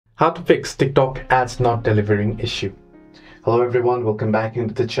How to fix TikTok ads not delivering issue. Hello everyone, welcome back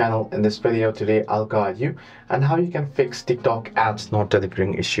into the channel. In this video today, I'll guide you on how you can fix TikTok ads not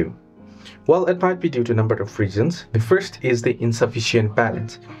delivering issue. Well, it might be due to a number of reasons. The first is the insufficient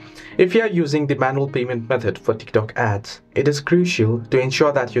balance. If you are using the manual payment method for TikTok ads, it is crucial to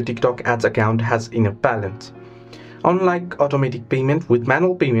ensure that your TikTok ads account has enough balance. Unlike automatic payment, with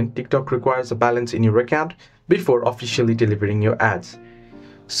manual payment, TikTok requires a balance in your account before officially delivering your ads.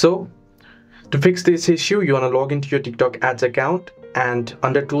 So, to fix this issue, you want to log into your TikTok ads account and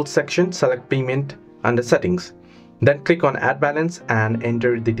under Tools section, select Payment under Settings. Then click on Ad Balance and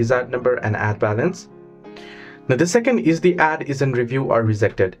enter the desired number and ad balance. Now the second is the ad is in review or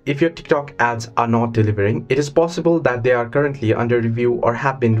rejected. If your TikTok ads are not delivering, it is possible that they are currently under review or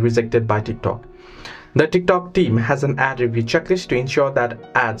have been rejected by TikTok. The TikTok team has an ad review checklist to ensure that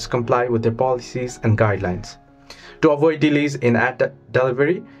ads comply with their policies and guidelines. To avoid delays in ad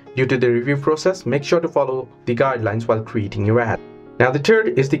delivery due to the review process, make sure to follow the guidelines while creating your ad. Now the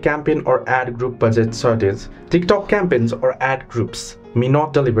third is the campaign or ad group budget shortage. TikTok campaigns or ad groups may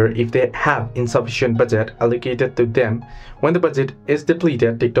not deliver if they have insufficient budget allocated to them. When the budget is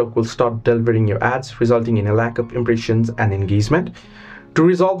depleted, TikTok will stop delivering your ads, resulting in a lack of impressions and engagement. To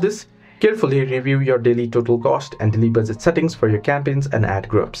resolve this, carefully review your daily total cost and daily budget settings for your campaigns and ad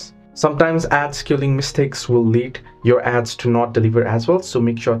groups. Sometimes ad scaling mistakes will lead your ads to not deliver as well, so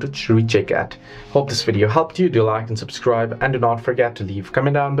make sure to recheck it. Hope this video helped you. Do like and subscribe, and do not forget to leave a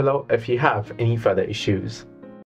comment down below if you have any further issues.